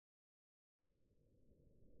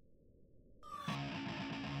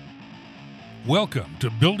Welcome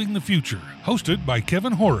to Building the Future, hosted by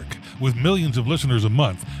Kevin Horick. With millions of listeners a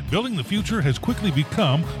month, Building the Future has quickly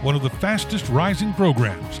become one of the fastest rising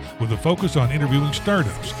programs, with a focus on interviewing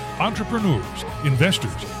startups, entrepreneurs,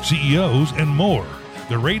 investors, CEOs, and more.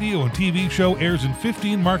 The radio and TV show airs in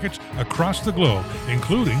 15 markets across the globe,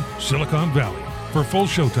 including Silicon Valley. For full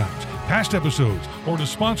showtimes, past episodes, or to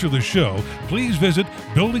sponsor the show, please visit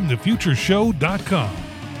buildingthefutureshow.com.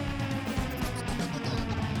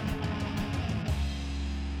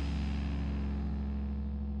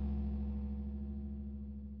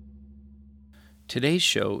 Today's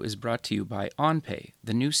show is brought to you by OnPay,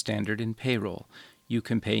 the new standard in payroll. You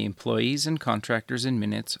can pay employees and contractors in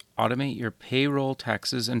minutes, automate your payroll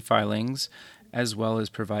taxes and filings, as well as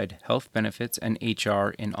provide health benefits and HR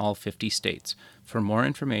in all 50 states. For more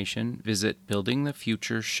information, visit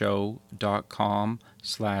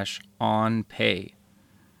buildingthefutureshow.com/onpay.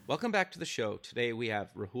 Welcome back to the show. Today we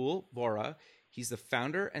have Rahul Vohra. He's the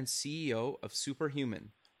founder and CEO of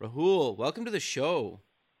Superhuman. Rahul, welcome to the show.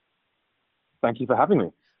 Thank you for having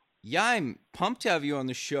me. Yeah, I'm pumped to have you on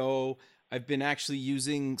the show. I've been actually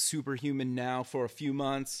using Superhuman now for a few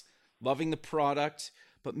months, loving the product.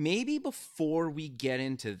 But maybe before we get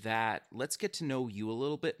into that, let's get to know you a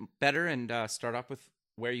little bit better and start off with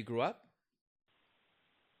where you grew up.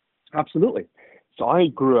 Absolutely. So I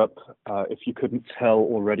grew up, if you couldn't tell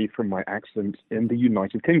already from my accent, in the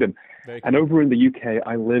United Kingdom. Very cool. And over in the UK,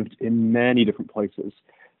 I lived in many different places.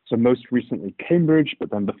 So most recently Cambridge, but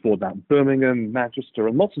then before that Birmingham, Manchester,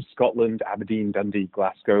 and lots of Scotland, Aberdeen, Dundee,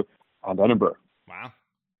 Glasgow, and Edinburgh. Wow.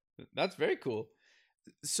 That's very cool.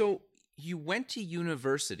 So you went to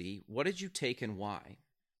university. What did you take and why?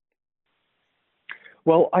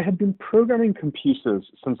 Well, I had been programming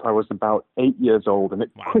computers since I was about 8 years old, and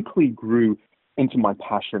it quickly grew into my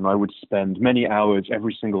passion. I would spend many hours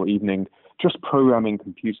every single evening just programming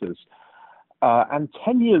computers. And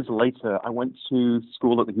 10 years later, I went to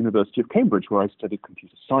school at the University of Cambridge, where I studied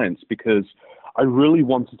computer science, because I really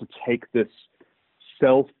wanted to take this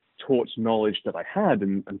self-taught knowledge that I had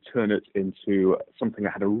and turn it into something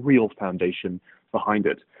that had a real foundation behind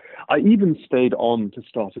it. I even stayed on to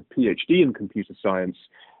start a PhD in computer science.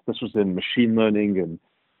 This was in machine learning and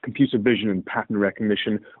computer vision and pattern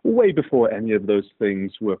recognition, way before any of those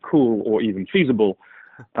things were cool or even feasible.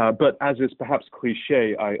 But as is perhaps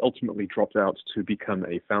cliche, I ultimately dropped out to become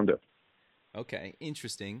a founder. Okay,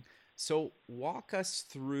 interesting. So walk us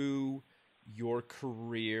through your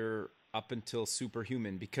career up until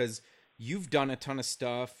Superhuman, because you've done a ton of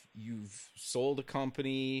stuff. You've sold a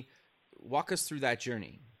company. Walk us through that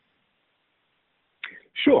journey.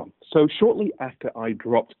 Sure. So shortly after I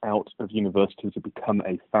dropped out of university to become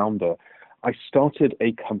a founder, I started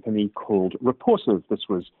a company called Reporsive. This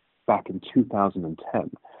was back in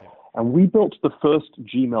 2010. And we built the first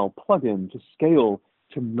Gmail plugin to scale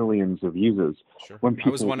to millions of users. Sure. When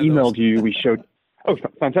people emailed you, we showed... Oh,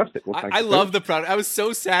 fantastic. Well, I love the product. I was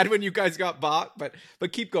so sad when you guys got bought, but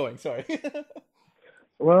keep going. Sorry.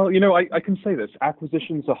 Well, I can say this.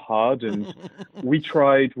 Acquisitions are hard, and we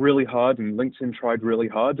tried really hard, and LinkedIn tried really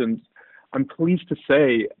hard, and I'm pleased to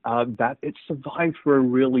say that it survived for a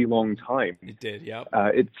really long time. It did, yeah.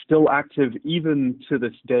 It's still active even to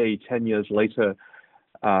this day, 10 years later,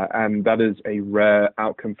 and that is a rare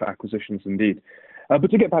outcome for acquisitions indeed. But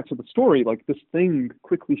to get back to the story, this thing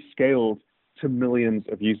quickly scaled to millions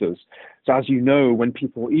of users. So as you know, when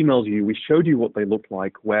people emailed you, we showed you what they looked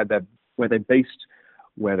like, where they're based,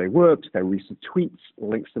 where they worked, their recent tweets,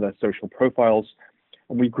 links to their social profiles,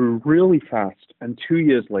 and we grew really fast. And 2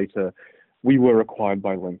 years later, we were acquired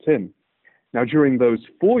by LinkedIn. Now, during those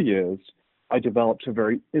 4 years, I developed a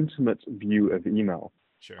very intimate view of email.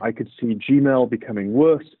 Sure. I could see Gmail becoming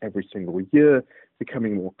worse every single year,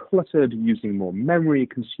 becoming more cluttered, using more memory,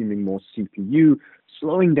 consuming more CPU,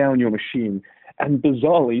 slowing down your machine, and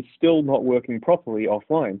bizarrely still not working properly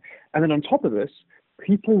offline. And then on top of this,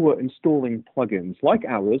 people were installing plugins like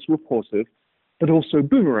ours, Reporsive, but also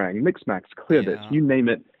Boomerang, Mixmax, Clearbit, you name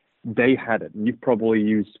it, they had it. And you've probably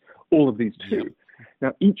used all of these too. Yep.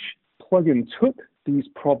 Now, each plugin took these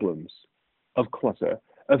problems of clutter,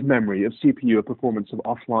 of memory, of CPU, of performance, of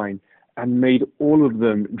offline, and made all of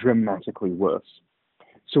them dramatically worse.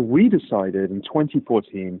 So we decided in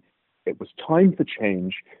 2014 it was time for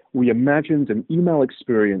change. We imagined an email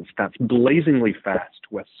experience that's blazingly fast,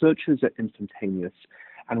 where searches are instantaneous,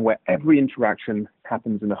 and where every interaction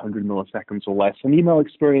happens in 100 milliseconds or less. An email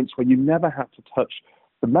experience where you never had to touch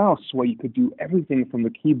the mouse, where you could do everything from the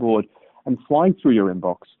keyboard and fly through your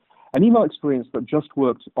inbox. An email experience that just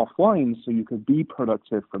worked offline, so you could be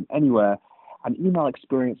productive from anywhere. An email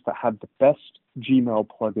experience that had the best Gmail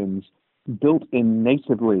plugins built in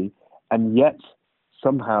natively And yet,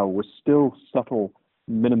 somehow, we're still subtle,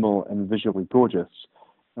 minimal, and visually gorgeous.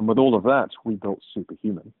 And with all of that, we built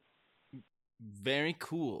Superhuman. Very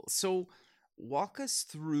cool. So walk us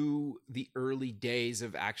through the early days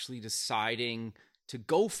of actually deciding to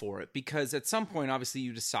go for it, because at some point, obviously,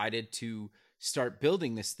 you decided to start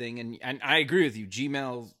building this thing. And I agree with you.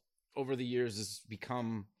 Gmail over the years has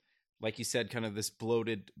become, like you said, kind of this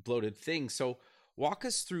bloated thing. So walk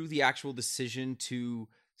us through the actual decision to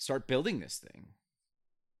start building this thing.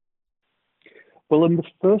 Well, in the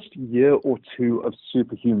first year or two of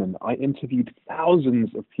Superhuman, I interviewed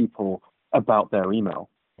thousands of people about their email.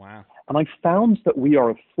 Wow. And I found that we are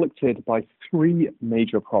afflicted by three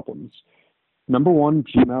major problems. Number one,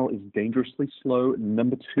 Gmail is dangerously slow.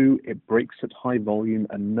 Number two, it breaks at high volume.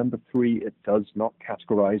 And number three, it does not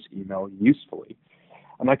categorize email usefully.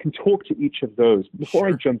 And I can talk to each of those. Before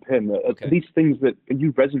I jump in, Okay. these things that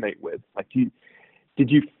you resonate with, like did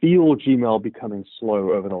you feel Gmail becoming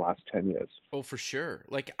slow over the last 10 years? Oh, for sure.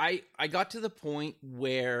 Like I got to the point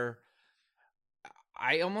where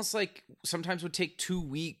I almost like sometimes would take 2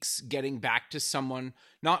 weeks getting back to someone,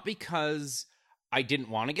 not because I didn't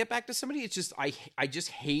want to get back to somebody. It's just, I just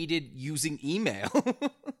hated using email.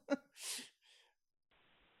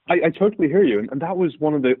 I totally hear you. And that was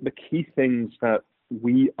one of the key things that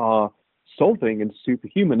we are solving in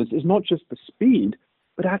Superhuman is not just the speed,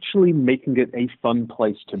 but actually making it a fun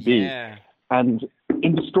place to be. Yeah. And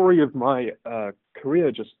in the story of my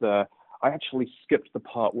career just there, I actually skipped the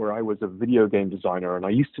part where I was a video game designer, and I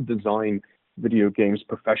used to design video games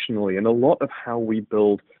professionally. And a lot of how we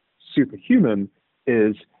build Superhuman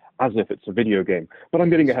is as if it's a video game. But I'm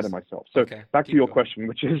getting ahead of myself. So back to your question,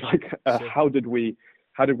 which is like, Sure. how did we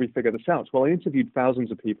figure this out? Well, I interviewed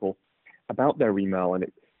thousands of people about their email, and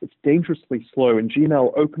it's dangerously slow. In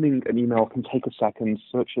Gmail, opening an email can take a second,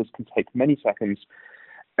 searches can take many seconds.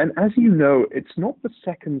 And as you know, it's not the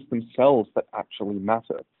seconds themselves that actually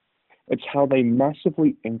matter. It's how they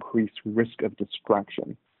massively increase risk of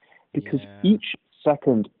distraction. Because each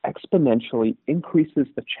second exponentially increases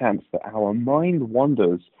the chance that our mind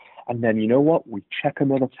wanders, and then, you know what, we check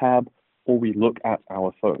another tab or we look at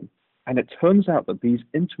our phone. And it turns out that these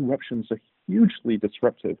interruptions are hugely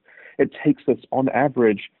disruptive. It takes us, on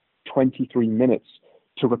average, 23 minutes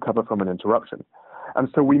to recover from an interruption. And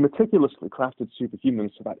so we meticulously crafted Superhuman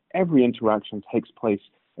so that every interaction takes place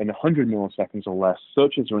in 100 milliseconds or less.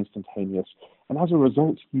 Searches are instantaneous. And as a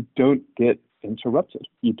result, you don't get interrupted.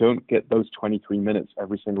 You don't get those 23 minutes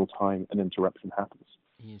every single time an interruption happens.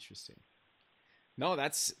 Interesting. No,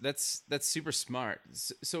 that's super smart.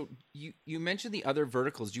 So you mentioned the other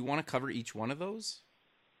verticals. Do you want to cover each one of those?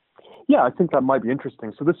 Yeah, I think that might be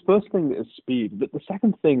interesting. So this first thing is speed. The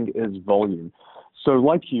second thing is volume. So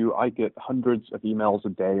like you, I get hundreds of emails a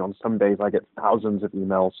day. On some days, I get thousands of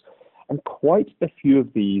emails. And quite a few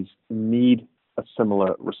of these need a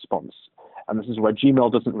similar response. And this is where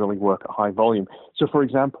Gmail doesn't really work at high volume. So for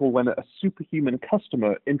example, when a Superhuman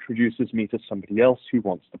customer introduces me to somebody else who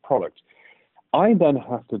wants the product, I then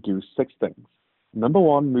have to do 6 things. Number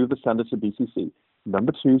 1, move the sender to BCC.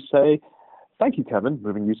 Number 2, say, thank you, Kevin,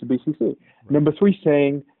 moving you to BCC. Right. Number 3,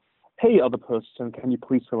 saying, hey, other person, can you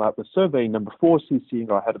please fill out the survey? Number 4, CCing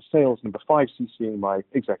our head of sales. Number 5, CCing my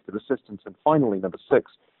executive assistant. And finally, number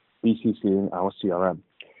 6, BCCing our CRM.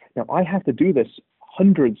 Now, I have to do this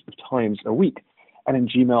hundreds of times a week. And in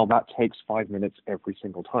Gmail, that takes 5 minutes every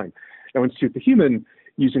single time. Now, in Superhuman,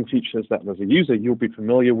 using features that as a user you'll be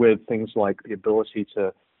familiar with, things like the ability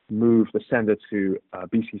to move the sender to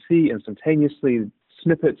BCC instantaneously,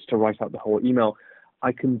 snippets to write out the whole email,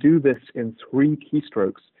 I can do this in 3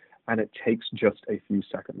 keystrokes, and it takes just a few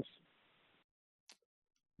seconds.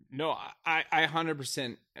 No, I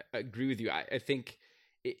 100% agree with you. I think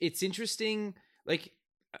it's interesting. Like,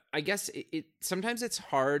 I guess it sometimes it's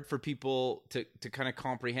hard for people to kind of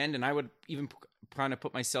comprehend, and I would even kind of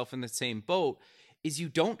put myself in the same boat, is you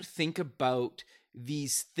don't think about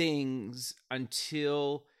these things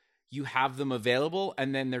until you have them available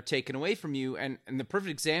and then they're taken away from you. And the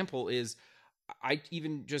perfect example is I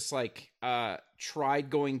even just tried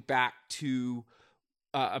going back to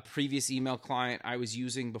a previous email client I was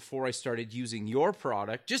using before I started using your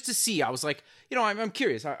product, just to see. I was like, I'm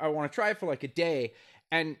curious. I want to try it for like a day.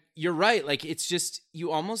 And you're right. Like, it's just,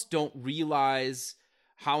 you almost don't realize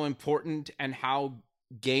how important and how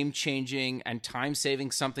game-changing and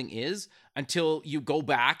time-saving something is until you go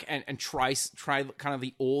back and try kind of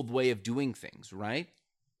the old way of doing things, right?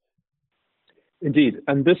 Indeed.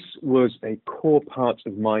 And this was a core part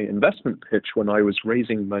of my investment pitch when I was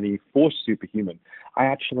raising money for Superhuman. I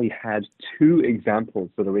actually had 2 examples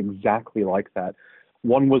that are exactly like that.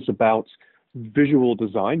 One was about visual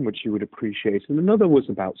design, which you would appreciate, and another was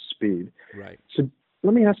about speed. Right. So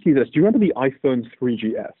let me ask you this. Do you remember the iPhone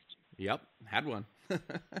 3GS? Yep. Had one.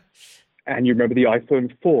 And you remember the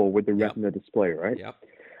iPhone 4 with the Yep. Retina display, right? Yep.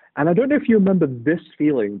 And I don't know if you remember this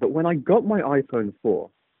feeling, but when I got my iPhone 4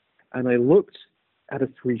 and I looked at a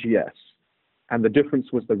 3GS, and the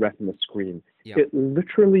difference was the Retina screen, Yep. it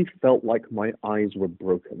literally felt like my eyes were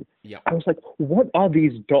broken. Yep. I was like, what are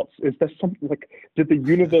these dots? Is there something like, did the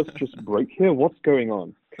universe just break here? What's going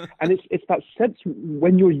on? And it's that sense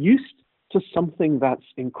when you're used to something that's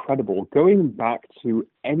incredible, going back to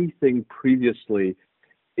anything previously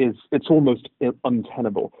it's almost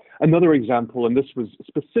untenable. Another example, and this was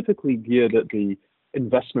specifically geared at the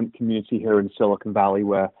investment community here in Silicon Valley,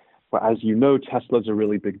 where as you know, Tesla's a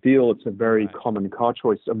really big deal. It's a very Right. common car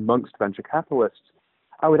choice amongst venture capitalists.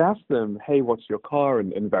 I would ask them, hey, what's your car?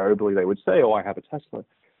 And invariably they would say, oh, I have a Tesla.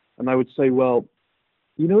 And I would say, well,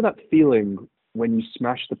 you know that feeling when you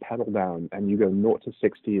smash the pedal down and you go 0 to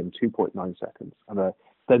 60 in 2.9 seconds? And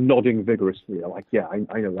they're nodding vigorously. They're like, yeah,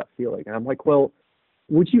 I know that feeling. And I'm like, well,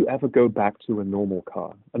 would you ever go back to a normal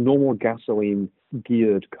car, a normal gasoline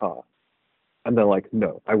geared car? And they're like,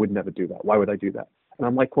 no, I would never do that. Why would I do that? And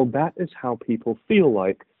I'm like, well, that is how people feel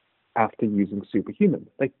like after using Superhuman.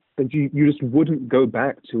 Like you just wouldn't go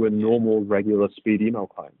back to a normal, regular speed email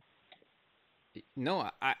client. No,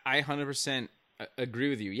 I 100% agree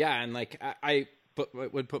with you. Yeah, and like I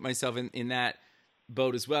would put myself in that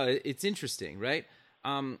boat as well. It's interesting, right?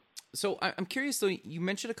 So I'm curious though. You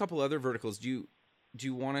mentioned a couple other verticals. Do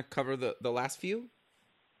you want to cover the last few?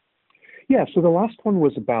 Yeah. So the last one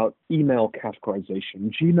was about email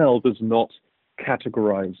categorization. Gmail does not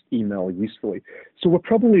categorize email usefully. So we're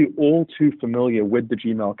probably all too familiar with the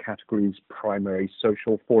Gmail categories: primary,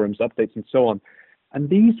 social, forums, updates, and so on. And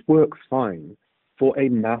these work fine for a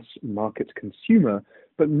mass market consumer,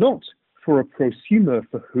 but not for a prosumer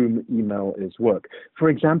for whom email is work. For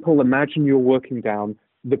example, imagine you're working down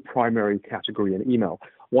the primary category in email.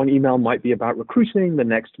 One email might be about recruiting, the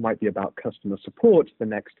next might be about customer support, the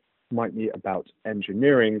next might be about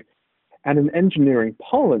engineering. And in engineering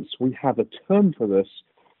parlance, we have a term for this.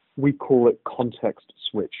 We call it context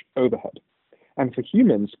switch overhead. And for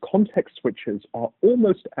humans, context switches are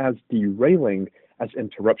almost as derailing as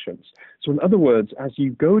interruptions. So in other words, as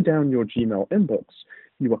you go down your Gmail inbox,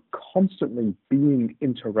 you are constantly being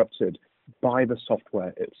interrupted by the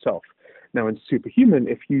software itself. Now in Superhuman,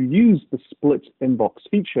 if you use the split inbox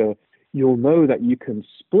feature, you'll know that you can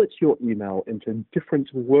split your email into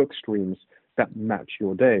different work streams that match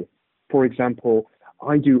your day. For example,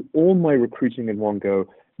 I do all my recruiting in one go,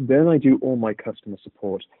 then I do all my customer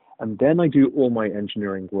support, and then I do all my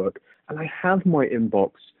engineering work, and I have my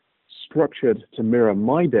inbox structured to mirror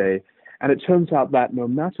my day. And it turns out that no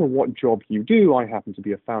matter what job you do, I happen to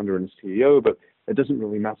be a founder and a CEO, but it doesn't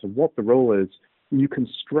really matter what the role is, you can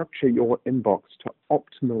structure your inbox to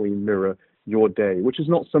optimally mirror your day, which is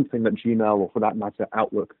not something that Gmail or for that matter,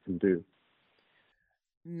 Outlook can do.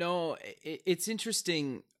 No, it's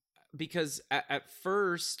interesting because at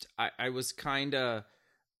first I was kind of,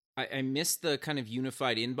 I missed the kind of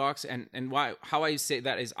unified inbox, and how I say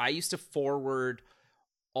that is I used to forward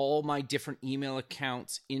all my different email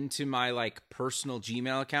accounts into my like personal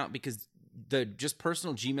Gmail account because the just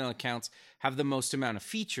personal Gmail accounts have the most amount of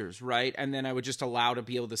features, right? And then I would just allow to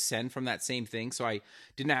be able to send from that same thing. So I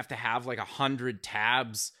didn't have to have like 100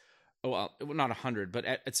 tabs. Well, not 100, but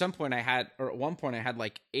at some point at one point I had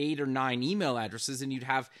like 8 or 9 email addresses, and you'd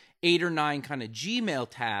have 8 or 9 kind of Gmail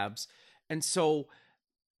tabs. And so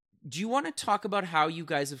do you want to talk about how you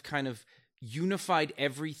guys have kind of unified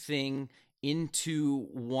everything into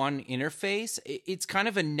one interface? It's kind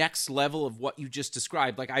of a next level of what you just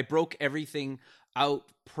described. Like I broke everything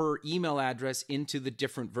out per email address into the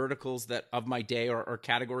different verticals that of my day or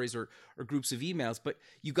categories or groups of emails. But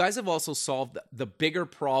you guys have also solved the bigger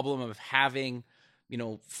problem of having,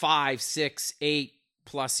 5, 6, 8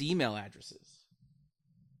 plus email addresses.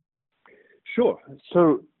 Sure.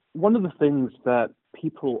 So one of the things that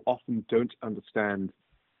people often don't understand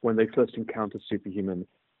when they first encounter Superhuman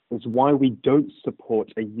is why we don't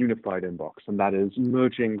support a unified inbox, and that is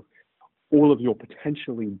merging all of your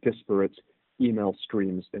potentially disparate email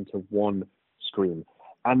streams into one stream.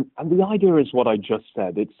 And the idea is what I just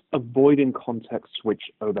said. It's avoiding context switch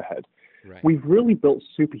overhead. Right. We've really built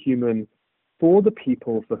Superhuman for the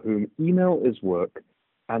people for whom email is work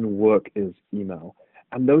and work is email.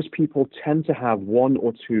 And those people tend to have 1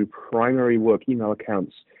 or 2 primary work email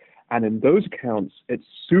accounts. And in those accounts, it's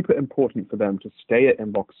super important for them to stay at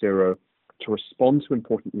inbox 0, to respond to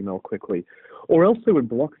important email quickly, or else they would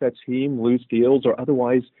block their team, lose deals, or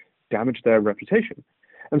otherwise damage their reputation.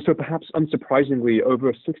 And so perhaps unsurprisingly,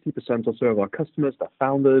 over 60% or so of our customers, they're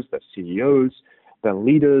founders, they're CEOs, they're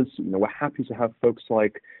leaders. We're happy to have folks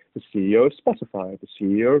like the CEO of Spotify, the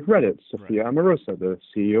CEO of Reddit, Sophia Amoruso, the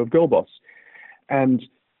CEO of GirlBoss. And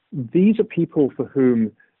these are people for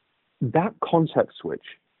whom that context switch,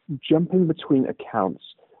 jumping between accounts,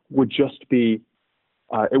 would just be,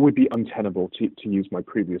 it would be untenable, to use my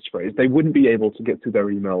previous phrase. They wouldn't be able to get through their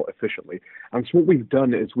email efficiently. And so what we've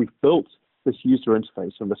done is we've built this user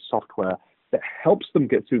interface and the software that helps them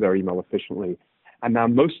get through their email efficiently. And now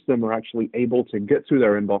most of them are actually able to get through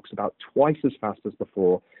their inbox about twice as fast as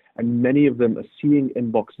before. And many of them are seeing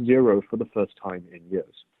inbox zero for the first time in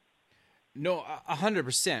years. No,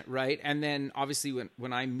 100%, right? And then obviously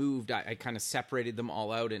when I moved, I kind of separated them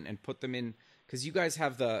all out and put them in, because you guys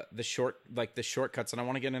have the shortcuts, and I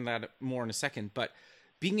want to get into that more in a second, but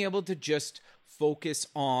being able to just focus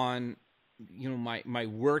on my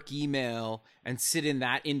work email and sit in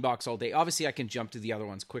that inbox all day. Obviously I can jump to the other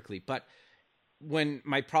ones quickly, but when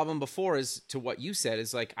my problem before is to what you said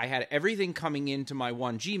is like, I had everything coming into my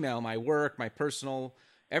one Gmail, my work, my personal,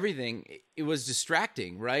 everything. It was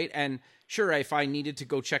distracting, right? And sure, if I needed to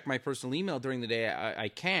go check my personal email during the day, I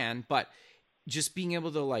can, but just being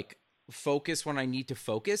able to like focus when I need to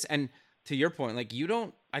focus. And to your point, like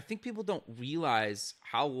I think people don't realize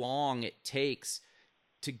how long it takes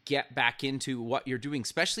to get back into what you're doing,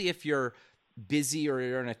 especially if you're busy or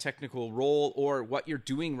you're in a technical role, or what you're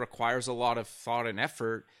doing requires a lot of thought and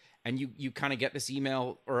effort. And you kind of get this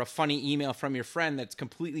email or a funny email from your friend that's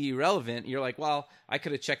completely irrelevant. You're like, well, I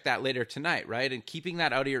could have checked that later tonight, right? And keeping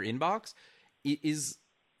that out of your inbox is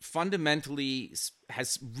fundamentally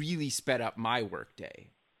has really sped up my workday.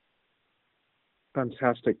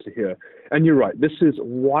 Fantastic to hear. And you're right, this is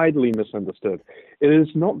widely misunderstood. It is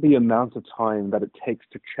not the amount of time that it takes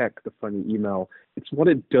to check the funny email. It's what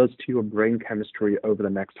it does to your brain chemistry over the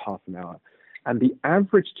next half an hour. And the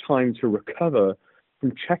average time to recover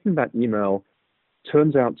from checking that email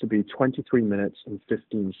turns out to be 23 minutes and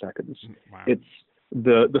 15 seconds. Wow. It's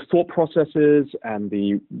the thought processes and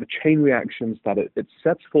the chain reactions that it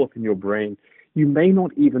sets forth in your brain. You may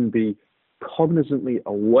not even be cognizantly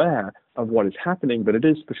aware of what is happening, but it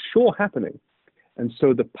is for sure happening. And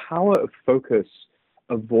so the power of focus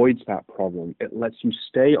avoids that problem. It lets you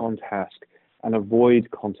stay on task and avoid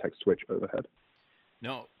context switch overhead.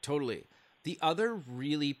 No, totally. The other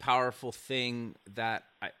really powerful thing that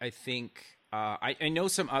I think, I know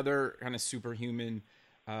some other kind of superhuman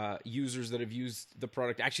users that have used the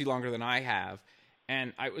product actually longer than I have.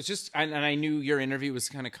 And I was just, and I knew your interview was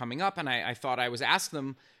kind of coming up, and I thought I was ask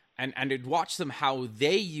them and I'd watch them how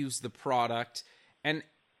they use the product. And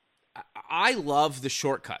I love the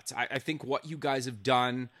shortcuts. I think what you guys have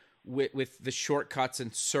done with the shortcuts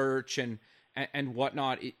and search and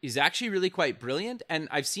whatnot is actually really quite brilliant. And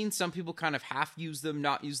I've seen some people kind of half use them,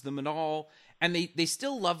 not use them at all. And they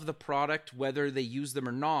still love the product, whether they use them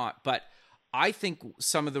or not. But I think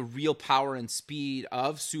some of the real power and speed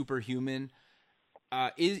of Superhuman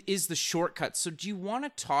is the shortcuts. So do you want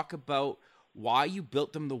to talk about why you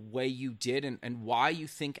built them the way you did and why you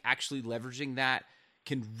think actually leveraging that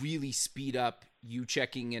can really speed up you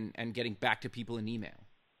checking and getting back to people in email?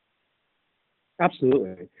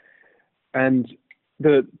 Absolutely. And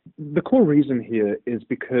the core reason here is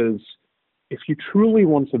because if you truly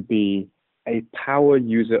want to be a power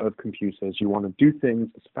user of computers, you want to do things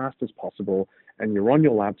as fast as possible, and you're on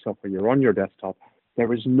your laptop or you're on your desktop,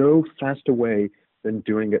 there is no faster way than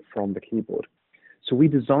doing it from the keyboard. So we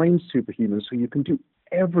designed Superhuman so you can do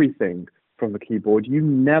everything from the keyboard. You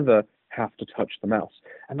never have to touch the mouse.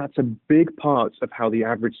 And that's a big part of how the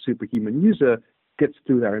average Superhuman user gets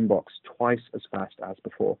through their inbox twice as fast as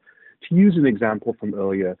before. To use an example from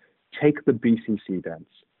earlier, take the BCC dance.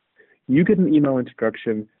 You get an email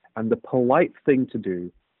introduction, and the polite thing to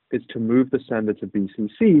do is to move the sender to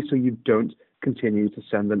BCC so you don't continue to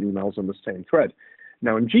send them emails on the same thread.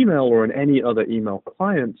 Now, in Gmail or in any other email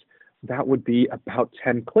client, that would be about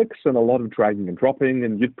 10 clicks and a lot of dragging and dropping,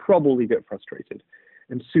 and you'd probably get frustrated.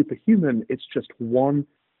 In Superhuman, it's just one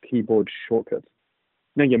keyboard shortcut.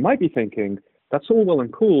 Now, you might be thinking, that's all well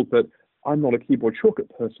and cool, but I'm not a keyboard shortcut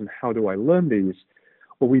person. How do I learn these?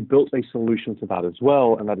 Well, we built a solution to that as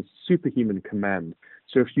well, and that is Superhuman Command.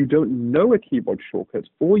 So if you don't know a keyboard shortcut,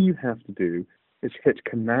 all you have to do is hit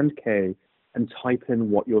Command-K and type in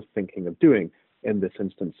what you're thinking of doing. In this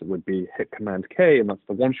instance, it would be hit Command-K, and that's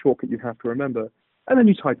the one shortcut you have to remember, and then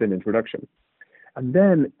you type in introduction. And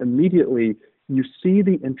then immediately you see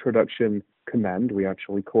the introduction command, we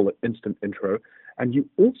actually call it instant intro, and you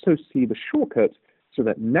also see the shortcut so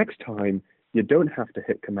that next time you don't have to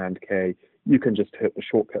hit Command-K, you can just hit the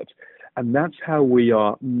shortcut. And that's how we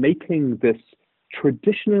are making this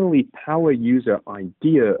traditionally power user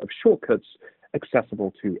idea of shortcuts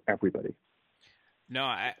accessible to everybody. No,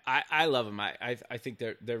 I love them. I think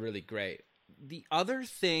they're really great. The other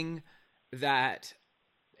thing that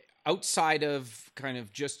outside of kind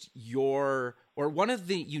of just or one of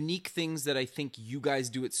the unique things that I think you guys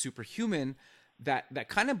do at Superhuman that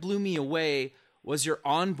kind of blew me away was your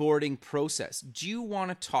onboarding process. Do you want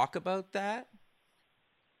to talk about that?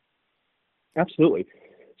 Absolutely.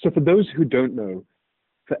 So for those who don't know,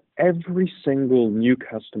 for every single new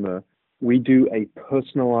customer, we do a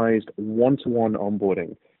personalized one-to-one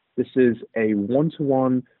onboarding. This is a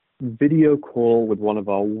one-to-one video call with one of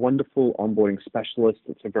our wonderful onboarding specialists.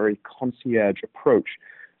 It's a very concierge approach.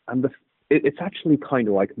 And it's actually kind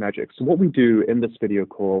of like magic. So what we do in this video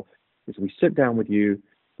call is we sit down with you,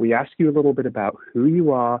 we ask you a little bit about who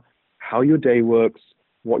you are, how your day works,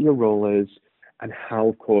 what your role is, and how,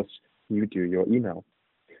 of course, you do your email.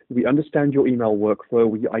 We understand your email workflow.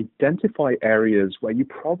 We identify areas where you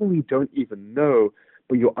probably don't even know,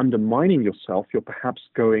 but you're undermining yourself. You're perhaps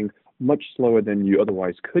going much slower than you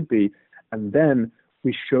otherwise could be. And then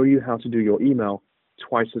we show you how to do your email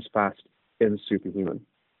twice as fast in Superhuman.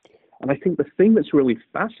 And I think the thing that's really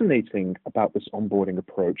fascinating about this onboarding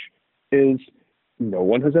approach is no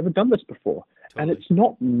one has ever done this before. Totally. And it's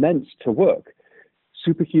not meant to work.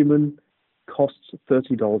 Superhuman costs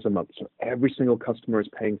 $30 a month. So every single customer is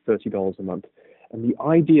paying $30 a month. And the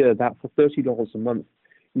idea that for $30 a month,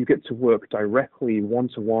 you get to work directly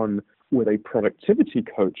one-to-one with a productivity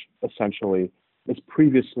coach, essentially, is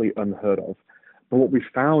previously unheard of. But what we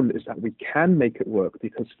found is that we can make it work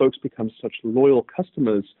because folks become such loyal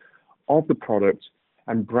customers of the product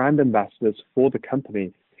and brand ambassadors for the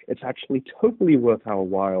company. It's actually totally worth our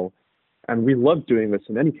while. And we love doing this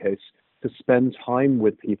in any case, to spend time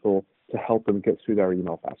with people to help them get through their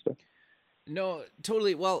email faster. No,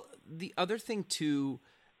 totally. Well, the other thing too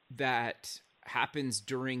that happens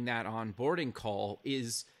during that onboarding call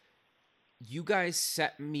is you guys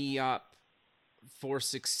set me up for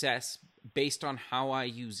success based on how I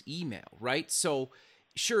use email, right? So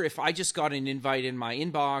sure, if I just got an invite in my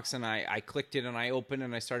inbox and I clicked it and I opened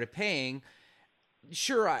and I started paying,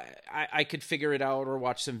 sure, I could figure it out or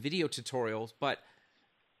watch some video tutorials, but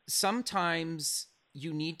sometimes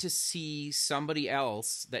you need to see somebody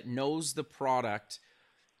else that knows the product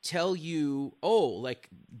tell you, oh, like,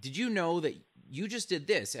 did you know that you just did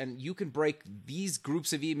this and you can break these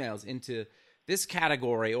groups of emails into this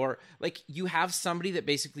category? Or like you have somebody that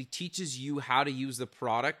basically teaches you how to use the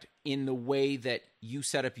product in the way that you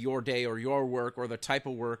set up your day or your work or the type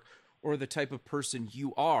of work or the type of person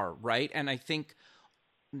you are, right? And I think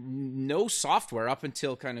no software up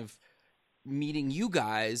until kind of meeting you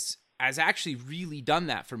guys has actually really done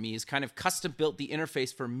that for me, is kind of custom built the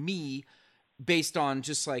interface for me based on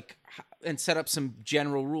just like, and set up some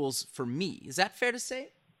general rules for me. Is that fair to say?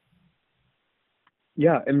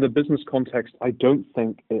 Yeah, in the business context, I don't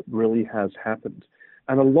think it really has happened.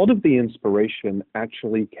 And a lot of the inspiration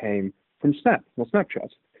actually came from Snap or Snapchat.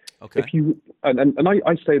 Okay. If you and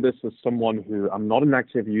I say this as someone who, I'm not an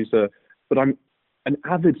active user, but I'm an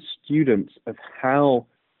avid student of how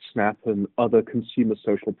Snap and other consumer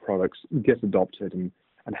social products get adopted and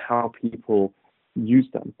how people use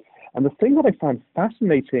them. And the thing that I found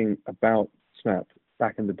fascinating about Snap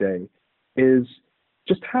back in the day is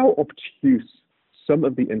just how obtuse some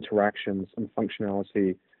of the interactions and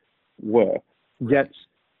functionality were, yet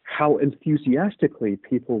how enthusiastically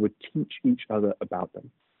people would teach each other about them.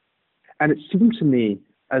 And it seemed to me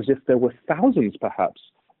as if there were thousands, perhaps,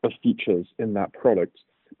 of features in that product,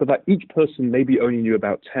 but that each person maybe only knew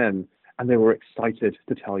about 10, and they were excited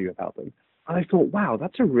to tell you about them. And I thought, wow,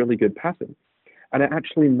 that's a really good pattern. And it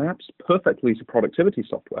actually maps perfectly to productivity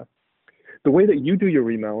software. The way that you do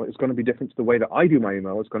your email is going to be different to the way that I do my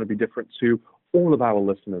email. Is going to be different to all of our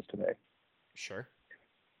listeners today. Sure.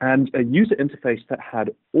 And a user interface that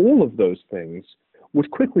had all of those things would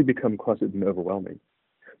quickly become cluttered and overwhelming.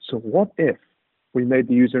 So what if we made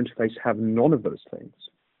the user interface have none of those things?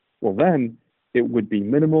 Well, then it would be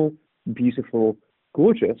minimal, beautiful,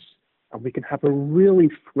 gorgeous, and we can have a really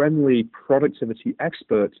friendly productivity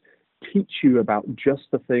expert teach you about just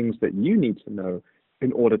the things that you need to know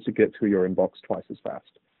in order to get through your inbox twice as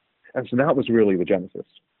fast. And so that was really the genesis.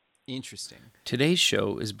 Interesting. Today's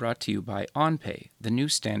show is brought to you by OnPay, the new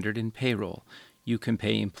standard in payroll. You can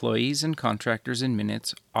pay employees and contractors in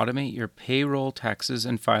minutes, automate your payroll taxes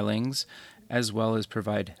and filings, as well as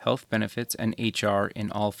provide health benefits and HR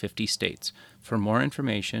in all 50 states. For more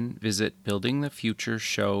information, visit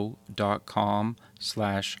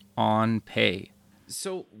buildingthefutureshow.com/onpay.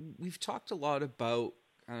 So we've talked a lot about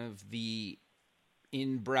kind of the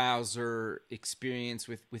in-browser experience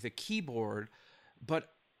with a keyboard, but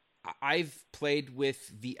I've played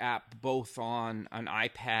with the app both on an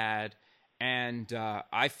iPad and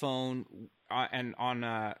iPhone and on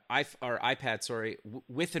iPad, sorry,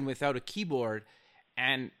 with and without a keyboard,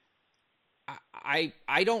 and I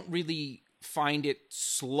don't really find it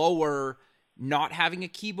slower not having a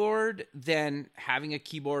keyboard than having a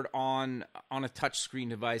keyboard on a touchscreen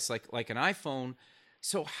device like an iPhone.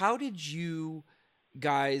 So how did you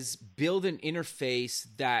guys build an interface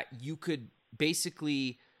that you could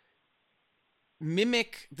basically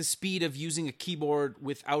mimic the speed of using a keyboard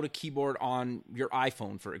without a keyboard on your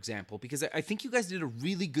iPhone, for example? Because I think you guys did a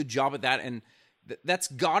really good job at that, and that's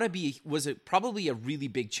gotta be probably a really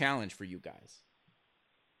big challenge for you guys.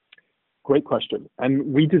 Great question.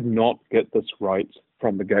 And we did not get this right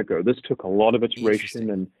from the get-go. This took a lot of iteration,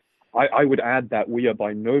 and I would add that we are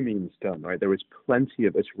by no means done, right? There is plenty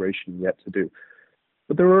of iteration yet to do.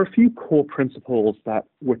 But there are a few core principles that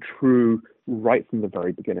were true right from the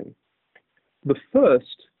very beginning. The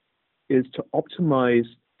first is to optimize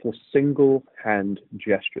for single hand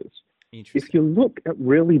gestures. If you look at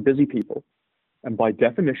really busy people, and by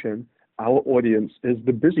definition, our audience is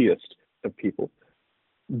the busiest of people,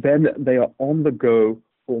 then they are on the go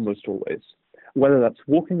almost always. Whether that's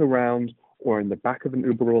walking around or in the back of an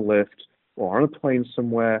Uber or Lyft or on a plane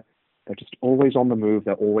somewhere, they're just always on the move,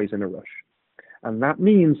 they're always in a rush. And that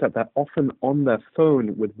means that they're often on their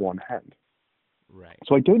phone with one hand. Right.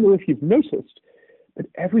 So I don't know if you've noticed, but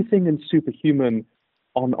everything in Superhuman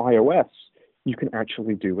on iOS, you can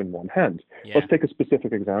actually do in one hand. Yeah. Let's take a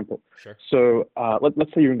specific example. Sure. So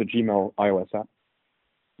let's say you're in the Gmail iOS app.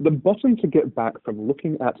 The button to get back from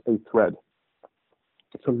looking at a thread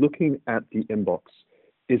to looking at the inbox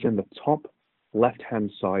is in the top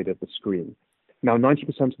left-hand side of the screen. Now,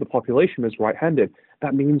 90% of the population is right-handed.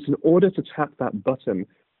 That means in order to tap that button,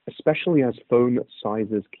 especially as phone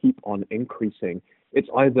sizes keep on increasing, it's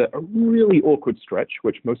either a really awkward stretch,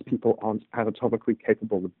 which most people aren't anatomically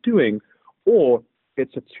capable of doing, or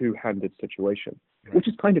it's a two-handed situation, which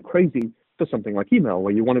is kind of crazy for something like email,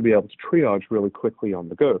 where you want to be able to triage really quickly on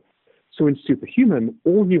the go. So in Superhuman,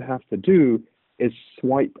 all you have to do is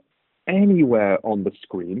swipe anywhere on the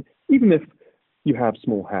screen, even if you have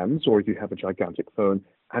small hands or if you have a gigantic phone,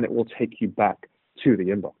 and it will take you back to the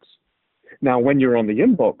inbox. Now, when you're on the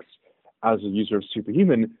inbox, as a user of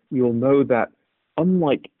Superhuman, you'll know that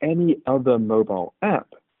unlike any other mobile app,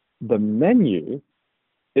 the menu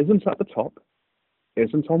isn't at the top,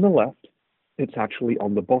 isn't on the left, it's actually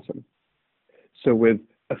on the bottom. So with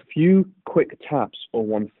a few quick taps or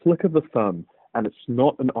one flick of the thumb, and it's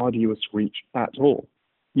not an arduous reach at all,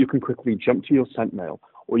 you can quickly jump to your sent mail,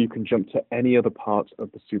 or you can jump to any other part of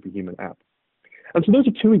the Superhuman app. And so those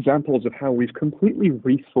are two examples of how we've completely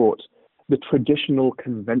rethought the traditional,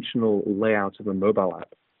 conventional layout of a mobile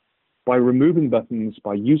app by removing buttons,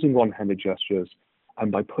 by using one-handed gestures,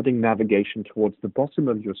 and by putting navigation towards the bottom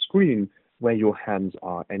of your screen where your hands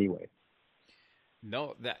are anyway.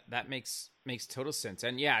 No, that makes total sense.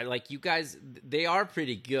 And yeah, like you guys, they are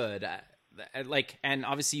pretty good. And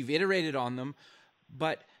obviously you've iterated on them,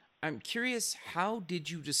 but I'm curious, how did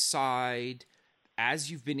you decide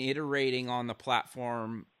as you've been iterating on the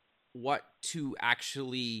platform what to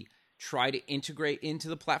actually try to integrate into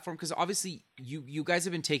the platform? Because obviously you guys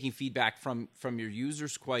have been taking feedback from your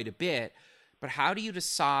users quite a bit, but how do you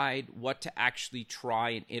decide what to actually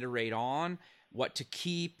try and iterate on, what to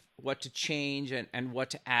keep, what to change, and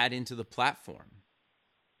what to add into the platform?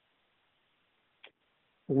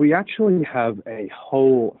 We actually have a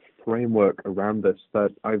whole framework around this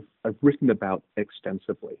that I've written about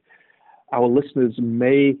extensively. Our listeners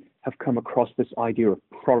may have come across this idea of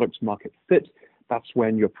product market fit. That's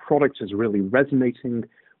when your product is really resonating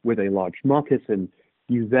with a large market, and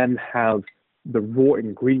you then have the raw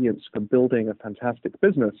ingredients for building a fantastic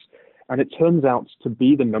business. And it turns out to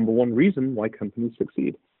be the number one reason why companies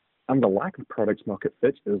succeed. And the lack of product market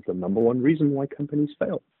fit is the number one reason why companies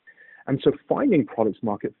fail. And so finding product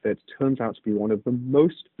market fit turns out to be one of the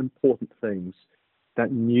most important things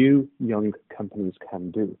that new young companies can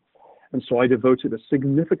do. And so I devoted a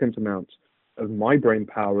significant amount of my brain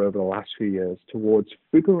power over the last few years towards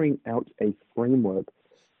figuring out a framework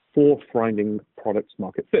for finding product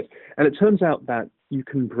market fit. And it turns out that you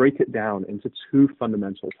can break it down into two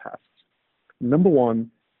fundamental tasks. Number one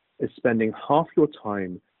is spending half your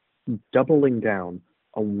time doubling down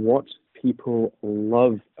on what people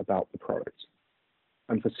love about the product.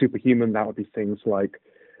 And for Superhuman, that would be things like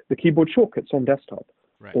the keyboard shortcuts on desktop,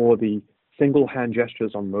 right, or the single hand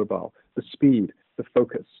gestures on mobile, the speed, the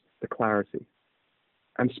focus, the clarity.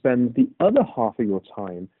 and spend the other half of your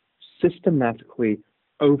time systematically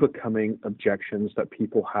overcoming objections that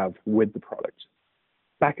people have with the product.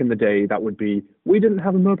 Back in the day, that would be, we didn't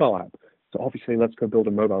have a mobile app, so obviously let's go build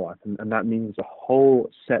a mobile app. And that means a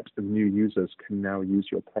whole set of new users can now use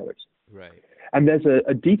your product. Right. And there's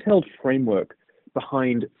a detailed framework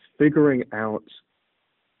behind figuring out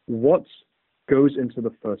what goes into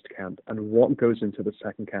the first camp and what goes into the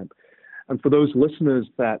second camp. And for those listeners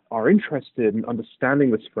that are interested in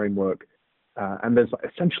understanding this framework, and there's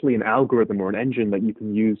essentially an algorithm or an engine that you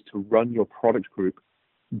can use to run your product group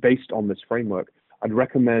based on this framework, I'd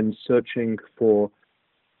recommend searching for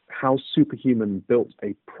how Superhuman built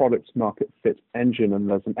a product market fit engine. And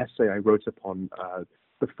there's an essay I wrote upon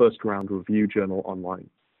the First Round Review journal online.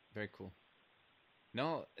 Very cool.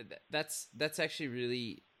 No, that's actually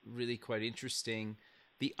really, really quite interesting.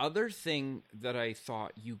 The other thing that I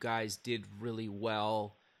thought you guys did really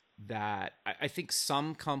well that I think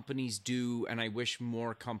some companies do, and I wish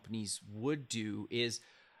more companies would do, is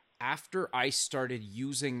after I started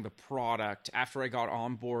using the product, after I got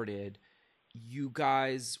onboarded, you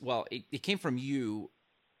guys, well, it came from you,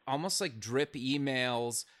 almost like drip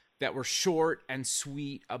emails that were short and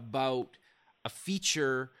sweet about a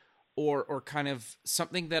feature or kind of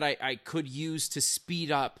something that I could use to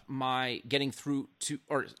speed up my getting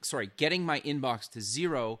my inbox to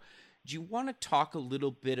zero. Do you want to talk a little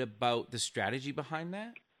bit about the strategy behind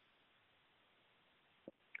that?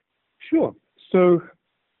 Sure. So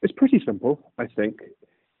it's pretty simple, I think,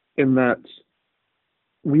 in that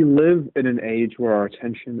we live in an age where our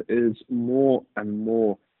attention is more and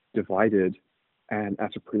more divided and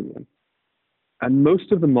at a premium. And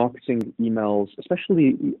most of the marketing emails,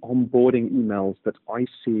 especially onboarding emails that I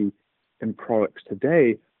see in products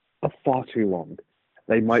today, are far too long.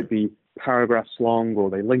 They might be paragraphs long, or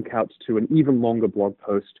they link out to an even longer blog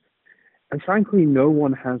post. And frankly, no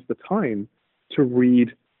one has the time to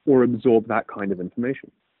read or absorb that kind of information.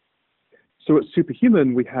 So at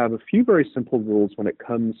Superhuman, we have a few very simple rules when it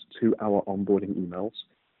comes to our onboarding emails.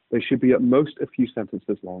 They should be at most a few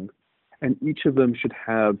sentences long, and each of them should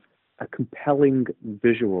have a compelling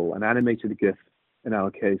visual, an animated GIF in our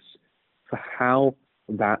case, for how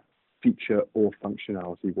that feature or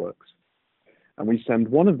functionality works. And we send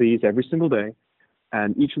one of these every single day,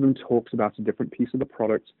 and each of them talks about a different piece of the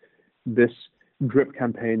product. This drip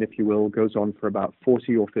campaign, if you will, goes on for about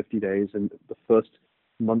 40 or 50 days in the first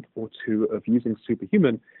month or two of using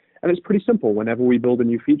Superhuman. And it's pretty simple. Whenever we build a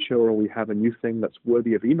new feature or we have a new thing that's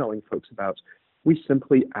worthy of emailing folks about, we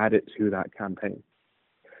simply add it to that campaign.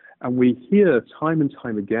 And we hear time and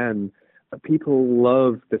time again that people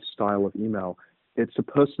love this style of email. It's a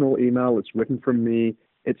personal email. It's written from me.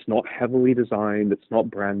 It's not heavily designed. It's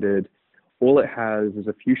not branded. All it has is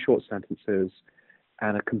a few short sentences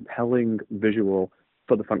and a compelling visual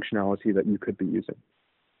for the functionality that you could be using.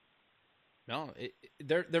 No,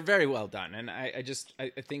 they're very well done, and I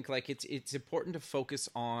think like it's important to focus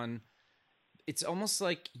on. It's almost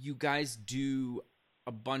like you guys do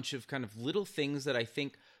a bunch of kind of little things that I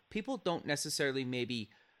think people don't necessarily maybe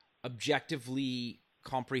objectively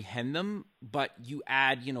comprehend them, but you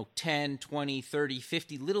add 10, 20, 30,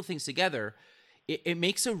 50 little things together, it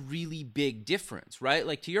makes a really big difference, right?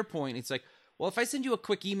 Like to your point, it's like, well, if I send you a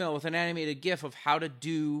quick email with an animated GIF of how to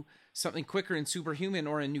do something quicker in Superhuman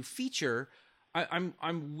or a new feature,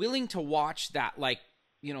 I'm willing to watch that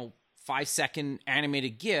 5-second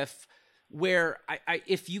animated GIF. Where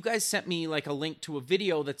if you guys sent me like a link to a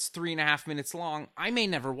video that's 3.5 minutes long, I may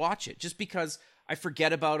never watch it just because I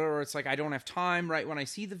forget about it, or it's like I don't have time right when I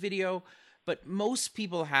see the video. But most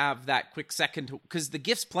people have that quick second because the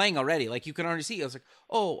GIF's playing already. Like you can already see. I was like,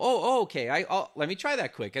 okay. Let me try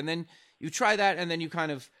that quick, and then you try that, and then you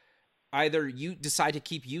kind of either you decide to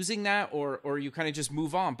keep using that, or you kind of just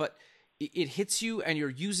move on. But it hits you, and you're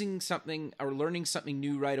using something or learning something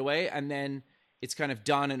new right away, and then it's kind of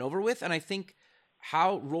done and over with. And I think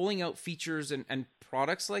how rolling out features and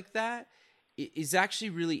products like that is actually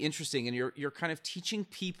really interesting. And you're kind of teaching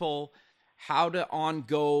people how to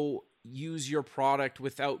on-go use your product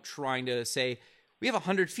without trying to say, we have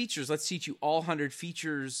 100 features. Let's teach you all 100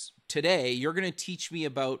 features today. You're going to teach me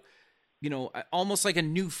about, almost like a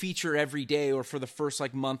new feature every day or for the first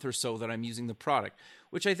month or so that I'm using the product,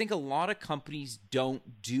 which I think a lot of companies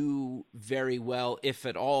don't do very well, if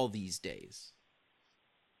at all, these days.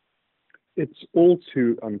 It's all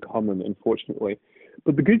too uncommon, unfortunately.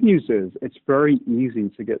 But the good news is it's very easy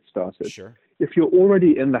to get started. Sure. If you're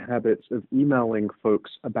already in the habits of emailing folks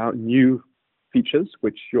about new features,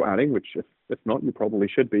 which you're adding, which if not, you probably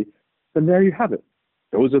should be, then there you have it.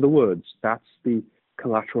 Those are the words. That's the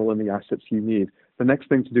collateral and the assets you need. The next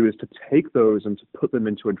thing to do is to take those and to put them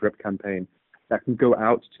into a drip campaign that can go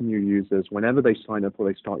out to new users whenever they sign up or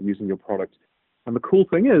they start using your product. And the cool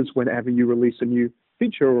thing is, whenever you release a new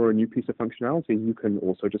feature or a new piece of functionality, you can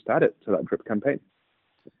also just add it to that drip campaign.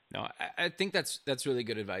 No, I think that's really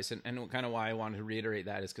good advice. And kind of why I wanted to reiterate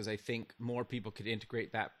that is because I think more people could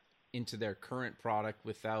integrate that into their current product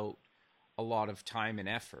without a lot of time and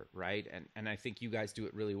effort, right? And I think you guys do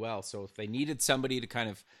it really well. So if they needed somebody to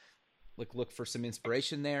kind of look for some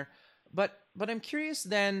inspiration there. But I'm curious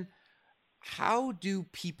then, how do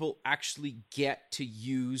people actually get to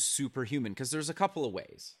use Superhuman? Because there's a couple of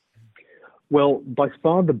ways. Well, by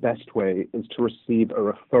far the best way is to receive a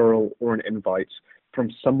referral or an invite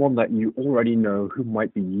from someone that you already know who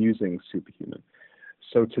might be using Superhuman.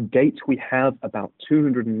 So to date, we have about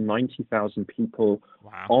 290,000 people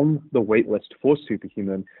on the waitlist for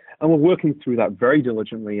Superhuman, and we're working through that very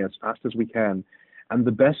diligently as fast as we can. And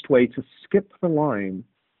the best way to skip the line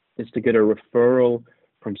is to get a referral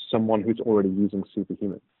from someone who's already using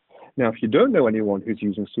Superhuman. Now, if you don't know anyone who's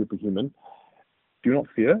using Superhuman, do not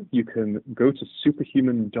fear. You can go to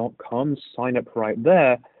superhuman.com, sign up right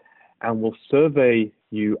there, and we'll survey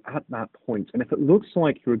you at that point. And if it looks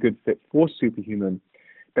like you're a good fit for Superhuman,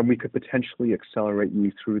 then we could potentially accelerate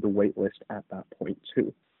you through the waitlist at that point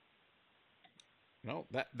too. No,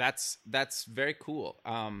 that's very cool.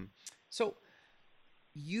 So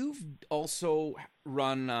you've also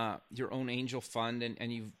run your own angel fund,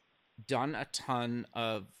 and you've done a ton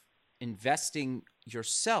of investing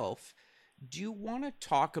yourself. Do you want to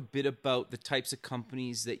talk a bit about the types of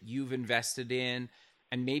companies that you've invested in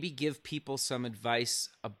and maybe give people some advice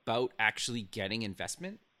about actually getting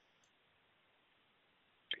investment?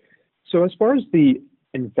 So as far as the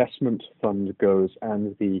investment fund goes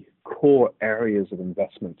and the core areas of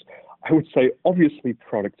investment, I would say obviously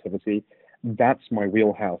productivity, that's my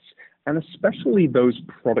wheelhouse. And especially those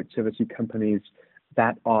productivity companies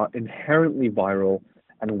that are inherently viral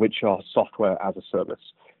and which are software as a service.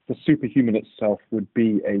 The Superhuman itself would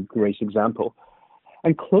be a great example.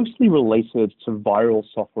 And closely related to viral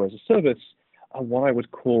software as a service are what I would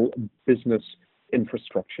call business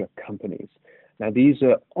infrastructure companies. Now, these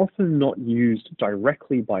are often not used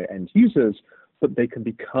directly by end users, but they can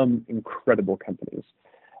become incredible companies.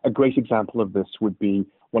 A great example of this would be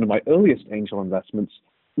one of my earliest angel investments,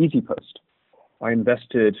 EasyPost. I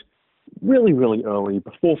invested really, really early,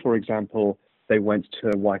 before, for example, they went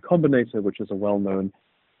to Y Combinator, which is a well-known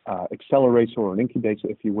accelerator or an incubator,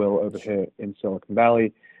 if you will, over here in Silicon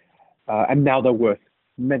Valley. And now they're worth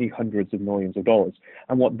many hundreds of millions of dollars.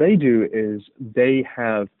 And what they do is they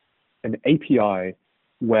have an API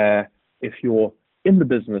where if you're in the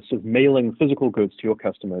business of mailing physical goods to your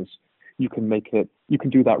customers, you can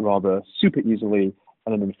do that rather super easily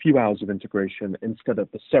and in a few hours of integration instead of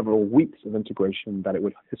the several weeks of integration that it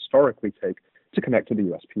would historically take to connect to the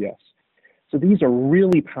USPS. So these are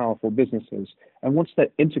really powerful businesses, and once they're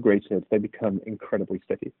integrated, they become incredibly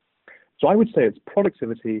sticky. So I would say it's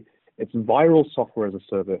productivity, it's viral software as a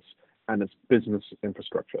service, and it's business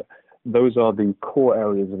infrastructure. Those are the core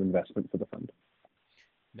areas of investment for the fund.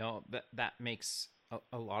 No, that makes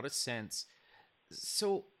a lot of sense.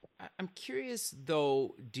 So I'm curious,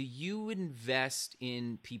 though, do you invest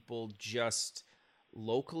in people just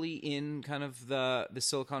locally in kind of the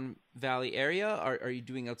Silicon Valley area? Are you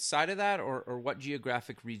doing outside of that, or what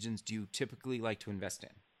geographic regions do you typically like to invest in?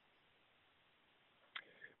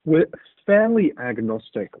 We're fairly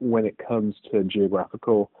agnostic when it comes to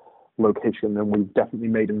geographical location, and we've definitely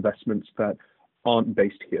made investments that aren't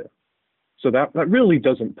based here. So that really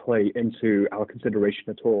doesn't play into our consideration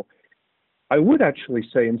at all. I would actually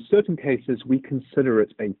say in certain cases, we consider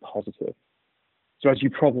it a positive. So as you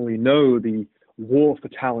probably know, the war for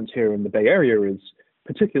talent here in the Bay Area is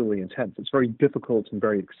particularly intense. It's very difficult and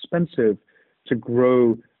very expensive to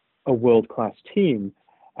grow a world-class team.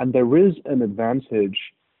 And there is an advantage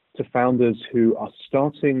to founders who are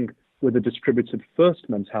starting with a distributed first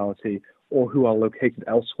mentality or who are located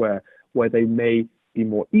elsewhere where they may be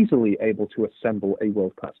more easily able to assemble a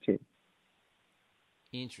world-class team.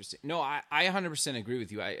 Interesting. No, I 100% agree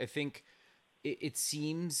with you. I think it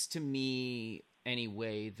seems to me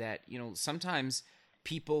anyway that, sometimes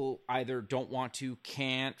people either don't want to,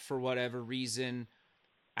 can't, for whatever reason,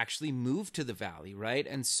 actually move to the Valley, right?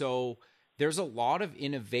 And so there's a lot of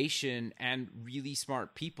innovation and really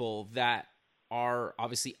smart people that are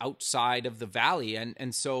obviously outside of the Valley.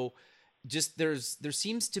 And so just there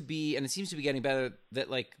seems to be, and it seems to be getting better, that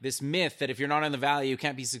like this myth that if you're not in the Valley, you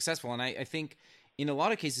can't be successful. And I think in a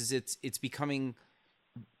lot of cases, it's becoming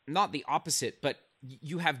not the opposite, but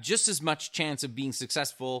you have just as much chance of being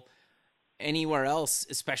successful anywhere else,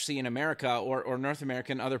 especially in America or North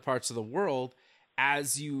America and other parts of the world,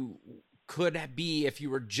 as you could be if you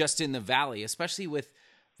were just in the Valley, especially with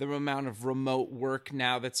the amount of remote work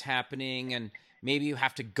now that's happening. And maybe you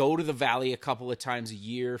have to go to the Valley a couple of times a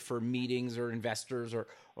year for meetings or investors or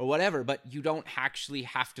whatever, but you don't actually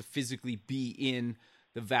have to physically be in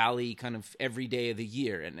the Valley kind of every day of the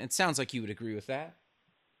year. And it sounds like you would agree with that.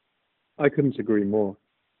 I couldn't agree more.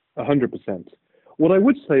 100%. What I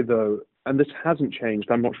would say, though, and this hasn't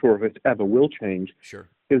changed, I'm not sure if it ever will change, Sure,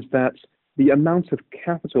 is that the amount of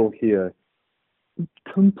capital here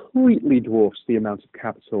completely dwarfs the amount of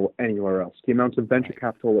capital anywhere else. The amount of venture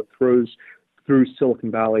capital that throws through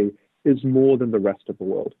Silicon Valley is more than the rest of the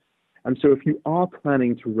world. And so if you are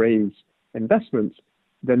planning to raise investments,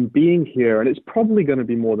 then being here, and it's probably going to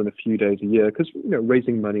be more than a few days a year, because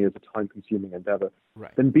raising money is a time-consuming endeavor,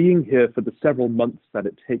 right. then being here for the several months that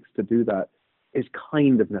it takes to do that is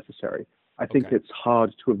kind of necessary. I think it's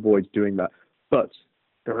hard to avoid doing that. But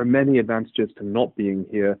there are many advantages to not being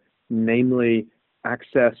here, namely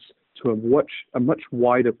access to a much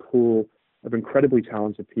wider pool of incredibly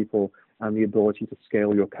talented people and the ability to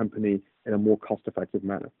scale your company in a more cost-effective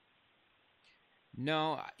manner.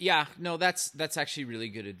 No, that's actually really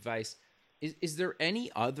good advice. Is there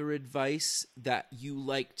any other advice that you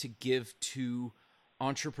like to give to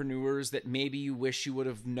entrepreneurs that maybe you wish you would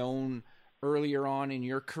have known earlier on in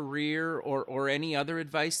your career, or any other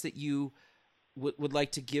advice that you would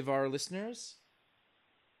like to give our listeners?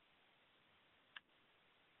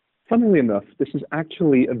 Funnily enough, this is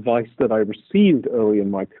actually advice that I received early in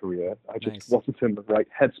my career. I just wasn't in the right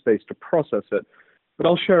headspace to process it. But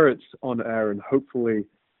I'll share it on air, and hopefully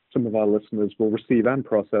some of our listeners will receive and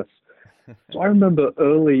process. So I remember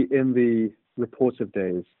early in the Reportive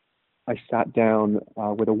days, I sat down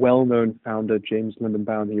with a well-known founder, James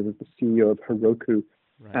Lindenbaum. He was the CEO of Heroku.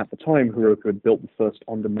 Right. At the time, Heroku had built the first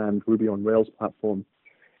on-demand Ruby on Rails platform.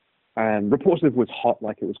 And Reportive was hot,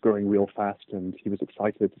 like it was growing real fast, and he was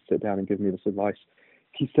excited to sit down and give me this advice.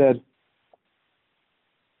 He said,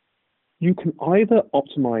 you can either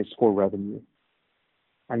optimize for revenue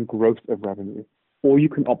and growth of revenue, or you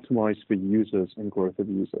can optimize for users and growth of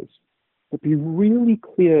users. But be really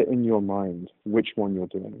clear in your mind which one you're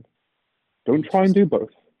doing. Don't try and do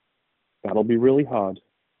both. That'll be really hard.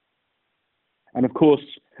 And of course,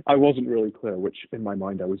 I wasn't really clear which in my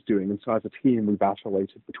mind I was doing. And so as a team, we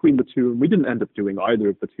vacillated between the two, and we didn't end up doing either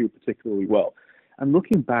of the two particularly well. And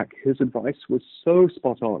looking back, his advice was so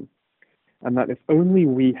spot on. And that if only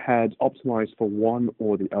we had optimized for one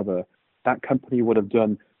or the other, that company would have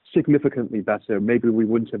done significantly better. Maybe we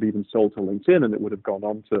wouldn't have even sold to LinkedIn, and it would have gone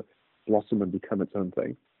on to blossom and become its own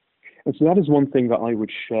thing. And so that is one thing that I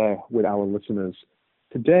would share with our listeners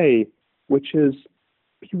today, which is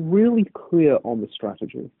be really clear on the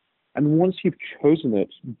strategy. And once you've chosen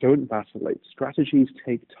it, don't vacillate. Strategies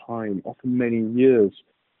take time, often many years,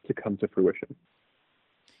 to come to fruition.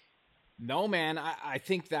 No, man, I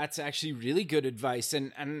think that's actually really good advice.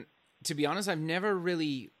 And to be honest, I've never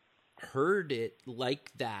really heard it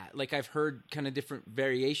like that. Like, I've heard kind of different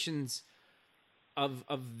variations of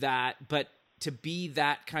that, but to be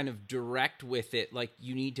that kind of direct with it, like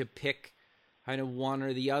you need to pick kind of one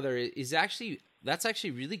or the other, that's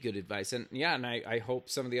actually really good advice. And yeah, and I hope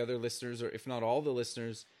some of the other listeners, or if not all the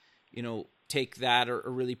listeners, take that or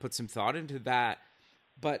really put some thought into that.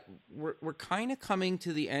 But we're kind of coming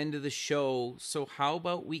to the end of the show. So how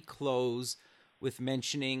about we close with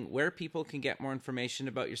mentioning where people can get more information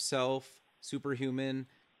about yourself, Superhuman,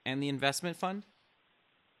 and the investment fund?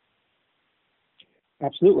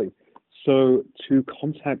 Absolutely. So to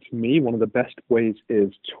contact me, one of the best ways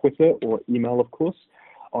is Twitter or email, of course.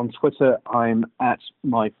 On Twitter, I'm at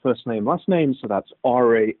my first name, last name, so that's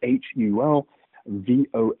RAHUL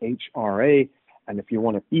VOHRA. And if you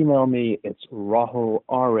want to email me, it's Rahul,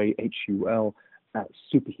 RAHUL,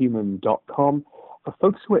 @superhuman.com. For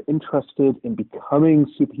folks who are interested in becoming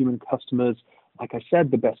Superhuman customers, like I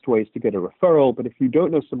said, the best way is to get a referral. But if you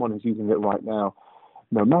don't know someone who's using it right now,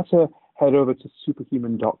 no matter, head over to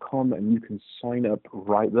superhuman.com and you can sign up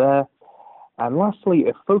right there. And lastly,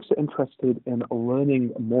 if folks are interested in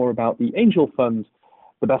learning more about the Angel Fund,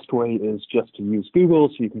 the best way is just to use Google.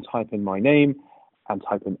 So you can type in my name and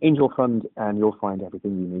type in Angel Fund, and you'll find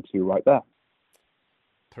everything you need to right there.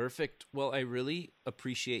 Perfect. Well, I really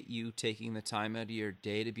appreciate you taking the time out of your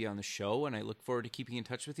day to be on the show, and I look forward to keeping in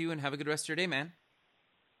touch with you, and have a good rest of your day, man.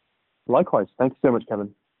 Likewise. Thanks so much,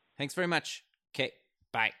 Kevin. Thanks very much. Okay.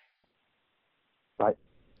 Bye. Bye.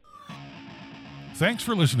 Thanks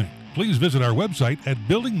for listening. Please visit our website at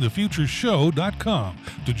buildingthefutureshow.com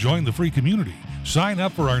to join the free community, sign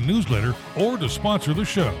up for our newsletter, or to sponsor the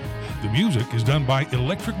show. The music is done by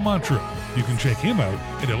Electric Mantra. You can check him out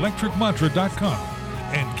at electricmantra.com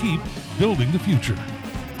and keep building the future.